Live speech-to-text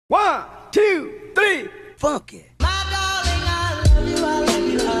1, 2, 3, funk it. My darling, I love you, I love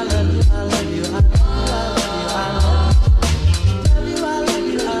you, I love you, I love you, I love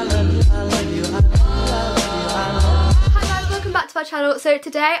you, I love you, I love you. Back to our channel. So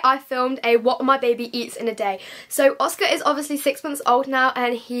today I filmed a what my baby eats in a day. So Oscar is obviously 6 months old now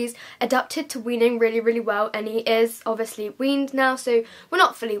and he's adapted to weaning really well, and he is obviously weaned now, so we're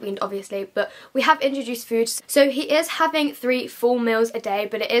not fully weaned obviously, but we have introduced foods. So he is having 3 full meals a day,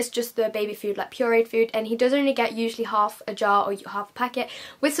 but it is just the baby food, like pureed food, and he does only get usually half a jar or half a packet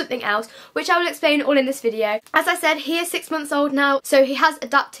with something else, which I will explain all in this video. As I said, he is 6 months old now, so he has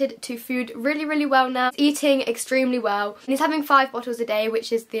adapted to food really well now. He's eating extremely well, and he's having 5 bottles a day,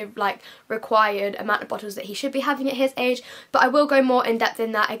 which is the required amount of bottles that he should be having at his age, but I will go more in depth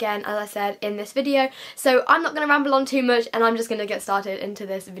in that again, as I said, in this video. So I'm not going to ramble on too much and I'm just going to get started into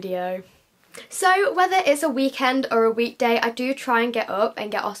this video. So whether it's a weekend or a weekday, I do try and get up and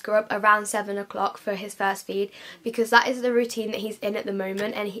get Oscar up around 7 o'clock for his first feed, because that is the routine that he's in at the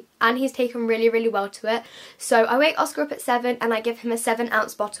moment, and he's taken really well to it. So I wake Oscar up at 7 and I give him a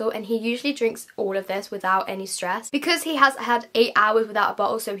 7-ounce bottle, and he usually drinks all of this without any stress. Because he has had 8 hours without a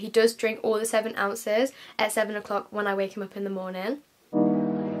bottle, so he does drink all the 7 ounces at 7 o'clock when I wake him up in the morning.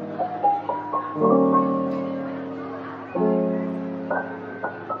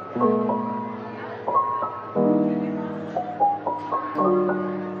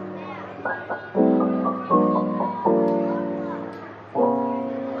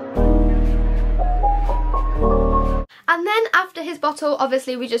 And then after his bottle,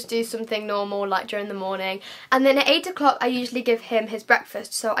 obviously we just do something normal like during the morning, and then at 8 o'clock I usually give him his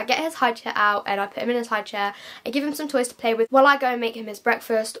breakfast. So I get his high chair out and I put him in his high chair, I give him some toys to play with while I go and make him his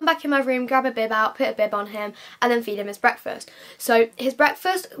breakfast. I'm back in my room, grab a bib out, put a bib on him, and then feed him his breakfast. So his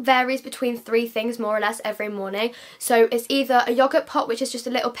breakfast varies between 3 things more or less every morning. So it's either a yoghurt pot, which is just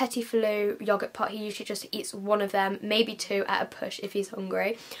a little petit filou yoghurt pot. He usually just eats 1 of them, maybe 2 at a push if he's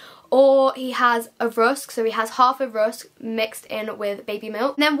hungry. Or he has a rusk, so he has half a rusk mixed in with baby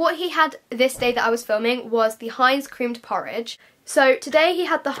milk. And then what he had this day that I was filming was the Heinz creamed porridge. So today he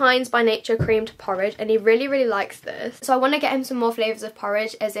had the Heinz by Nature creamed porridge, and he really likes this. So I want to get him some more flavours of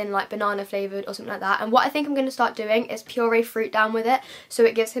porridge, as in like banana flavoured or something like that. And what I think I'm going to start doing is puree fruit down with it, so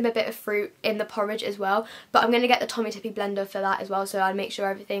it gives him a bit of fruit in the porridge as well. But I'm going to get the Tommee Tippee blender for that as well, so I'll make sure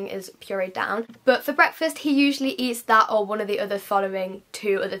everything is pureed down. But for breakfast he usually eats that or one of the other following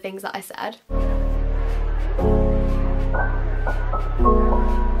 2 other things that I said.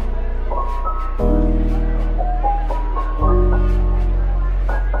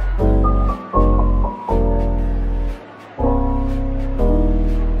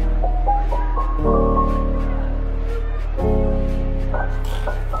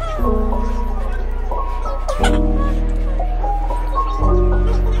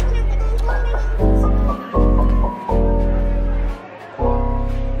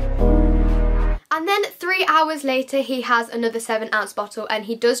 And then 3 hours later he has another 7-ounce bottle, and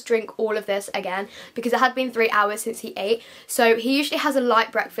he does drink all of this again because it had been 3 hours since he ate. So he usually has a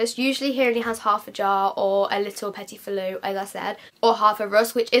light breakfast. Usually he only has half a jar or a little petit filou, as I said, or half a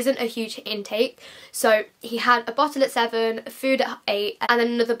rusk, which isn't a huge intake. So he had a bottle at 7, food at 8, and then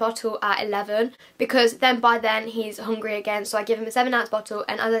another bottle at 11, because then by then he's hungry again. So I give him a 7-ounce bottle,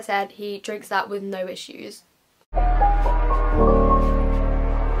 and as I said, he drinks that with no issues.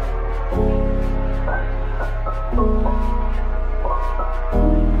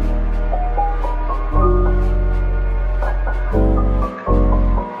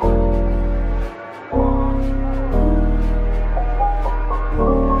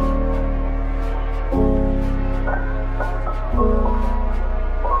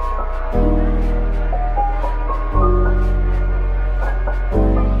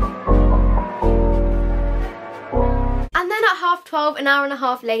 Half 12, an hour and a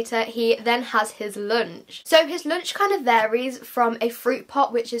half later, he then has his lunch. So his lunch kind of varies from a fruit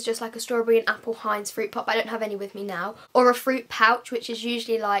pot, which is just like a strawberry and apple Heinz fruit pot, but I don't have any with me now, or a fruit pouch, which is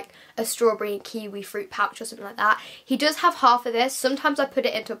usually like a strawberry and kiwi fruit pouch or something like that. He does have half of this. Sometimes I put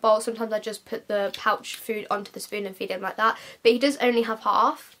it into a bowl, sometimes I just put the pouch food onto the spoon and feed him like that, but he does only have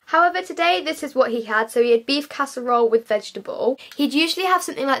half. However, today this is what he had. So he had beef casserole with vegetable. He'd usually have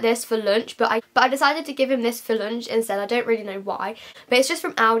something like this for lunch, but I decided to give him this for lunch instead. I don't really know why, but it's just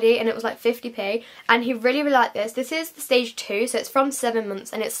from Aldi and it was like 50p, and he really liked this. This is the stage 2, so it's from 7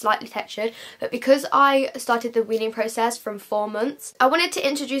 months and it's slightly textured, but because I started the weaning process from 4 months, I wanted to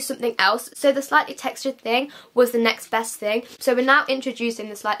introduce something else, so the slightly textured thing was the next best thing. So we're now introducing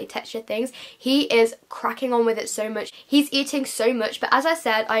the slightly textured things. He is cracking on with it so much. He's eating so much, but as I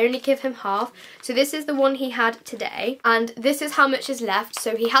said, I I only give him half. So this is the one he had today, and this is how much is left.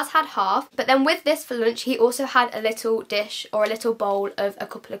 So he has had half, but then with this for lunch he also had a little dish or a little bowl of a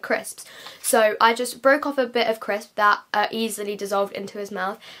couple of crisps. So I just broke off a bit of crisp that easily dissolved into his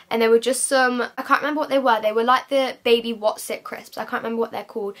mouth, and they were just some, I can't remember what they were like the baby What's-It crisps, I can't remember what they're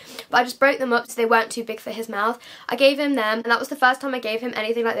called, but I just broke them up so they weren't too big for his mouth. I gave him them, and that was the first time I gave him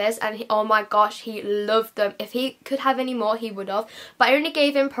anything like this, and oh my gosh, he loved them. If he could have any more he would have, but I only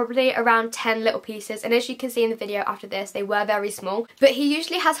gave him probably around 10 little pieces, and as you can see in the video after this, they were very small. But he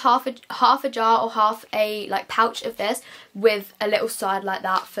usually has half a jar or half a like pouch of this with a little side like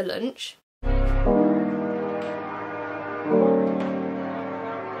that for lunch.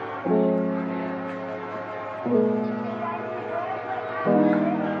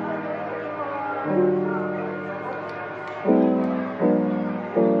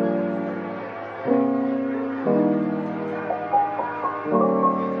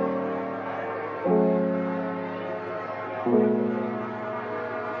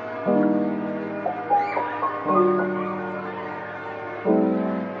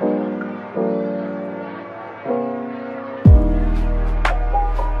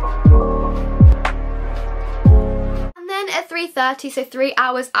 At 3:30, so 3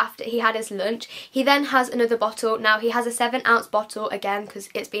 hours after he had his lunch, he then has another bottle. Now he has a 7-ounce bottle again because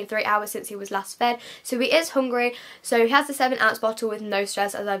it's been 3 hours since he was last fed, so he is hungry. So he has a 7-ounce bottle with no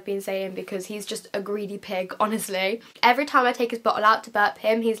stress, as I've been saying, because he's just a greedy pig, honestly. Every time I take his bottle out to burp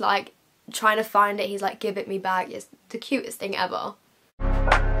him, he's like trying to find it. He's like, give it me back. It's the cutest thing ever.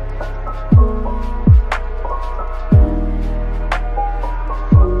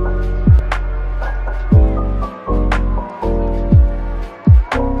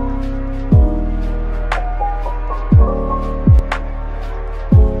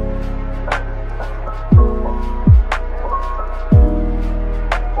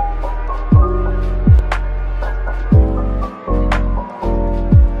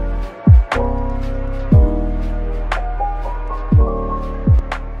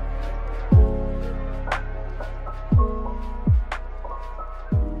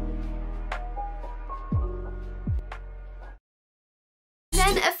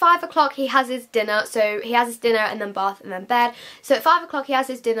 Then at 5 o'clock he has his dinner. So he has his dinner and then bath and then bed. So at 5 o'clock he has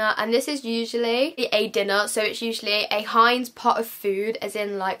his dinner, and this is usually a dinner. So it's usually a Heinz pot of food, as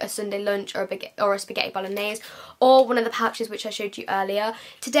in like a Sunday lunch or a spaghetti bolognese, or one of the pouches which I showed you earlier.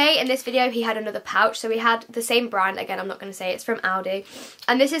 Today in this video he had another pouch. So we had the same brand, again I'm not going to say, it's from Aldi,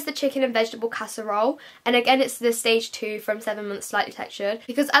 and this is the chicken and vegetable casserole, and again it's the stage 2 from 7 months slightly textured,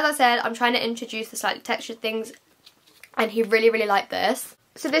 because as I said, I'm trying to introduce the slightly textured things, and he really liked this.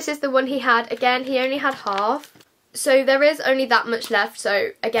 So this is the one he had. Again, he only had half, so there is only that much left,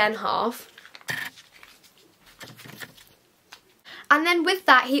 so again half. And then with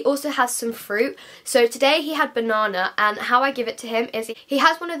that he also has some fruit. So today he had banana, and how I give it to him is he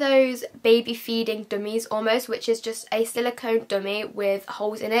has one of those baby feeding dummies almost, which is just a silicone dummy with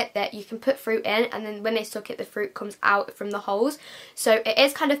holes in it that you can put fruit in, and then when they suck it the fruit comes out from the holes. So it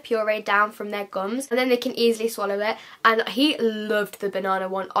is kind of pureed down from their gums, and then they can easily swallow it. And he loved the banana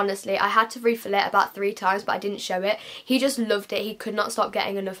one, honestly. I had to refill it about 3 times but I didn't show it. He just loved it. He could not stop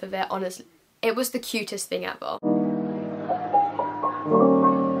getting enough of it, honestly. It was the cutest thing ever.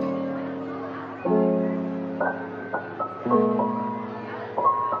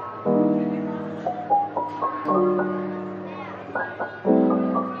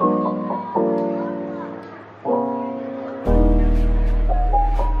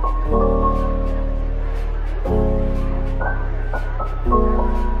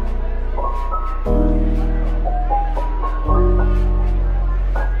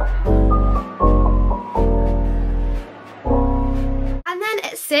 And then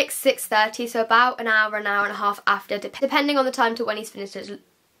at 6:30, so about an hour and a half after, depending on the time to when he's finished his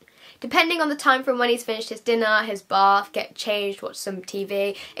from when he's finished his dinner, his bath, get changed, watch some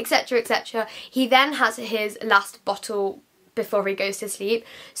TV, etc, etc, he then has his last bottle before he goes to sleep.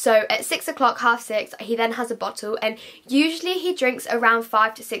 So at 6 o'clock, 6:30, he then has a bottle, and usually he drinks around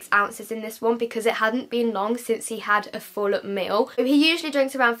 5 to 6 ounces in this one because it hadn't been long since he had a full meal. So he usually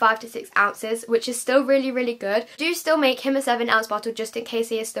drinks around 5 to 6 ounces, which is still really good. Do still make him a 7-ounce bottle just in case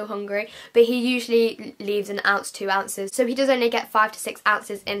he is still hungry, but he usually leaves 1 ounce, 2 ounces, so he does only get 5 to 6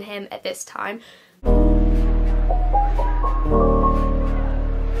 ounces in him at this time.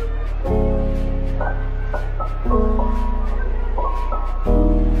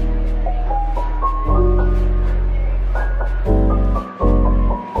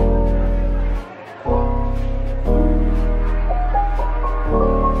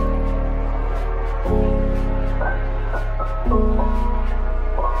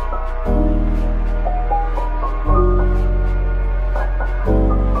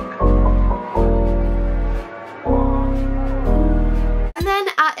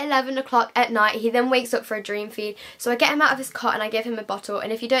 11 o'clock at night, he then wakes up for a dream feed. So I get him out of his cot and I give him a bottle.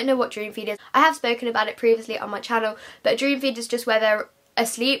 And if you don't know what dream feed is, I have spoken about it previously on my channel, but a dream feed is just where they're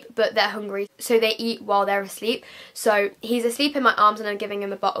asleep but they're hungry, so they eat while they're asleep. So he's asleep in my arms and I'm giving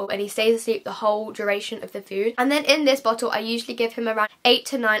him a bottle, and he stays asleep the whole duration of the food. And then in this bottle I usually give him around 8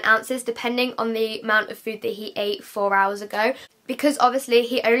 to 9 ounces depending on the amount of food that he ate 4 hours ago, because obviously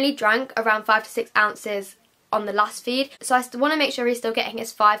he only drank around 5 to 6 ounces on the last feed, so I want to make sure he's still getting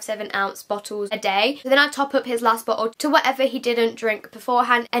his 5-7 ounce bottles a day. So then I top up his last bottle to whatever he didn't drink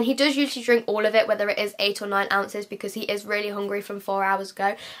beforehand, and he does usually drink all of it, whether it is 8 or 9 ounces, because he is really hungry from 4 hours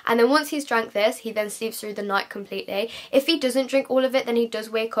ago. And then once he's drank this, he then sleeps through the night completely. If he doesn't drink all of it, then he does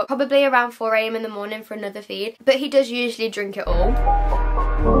wake up probably around 4 AM in the morning for another feed, but he does usually drink it all.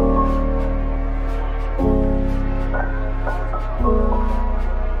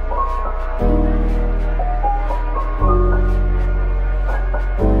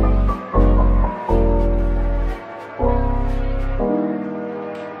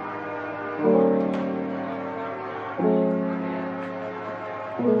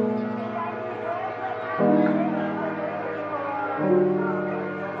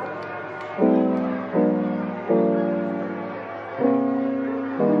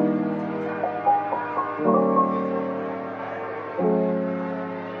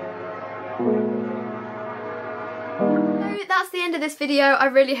 That's the end of this video. I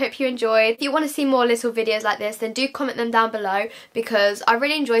really hope you enjoyed. If you want to see more little videos like this, then do comment them down below, because I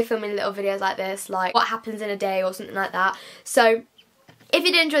really enjoy filming little videos like this, like what happens in a day or something like that. So if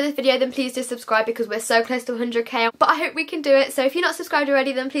you did enjoy this video, then please do subscribe, because we're so close to 100k, but I hope we can do it. So if you're not subscribed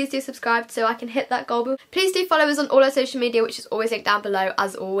already, then please do subscribe so I can hit that goal. Please do follow us on all our social media, which is always linked down below,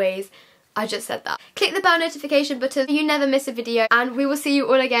 as always. I just said that. Click the bell notification button so you never miss a video, and we will see you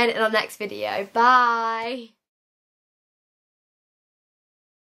all again in our next video. Bye!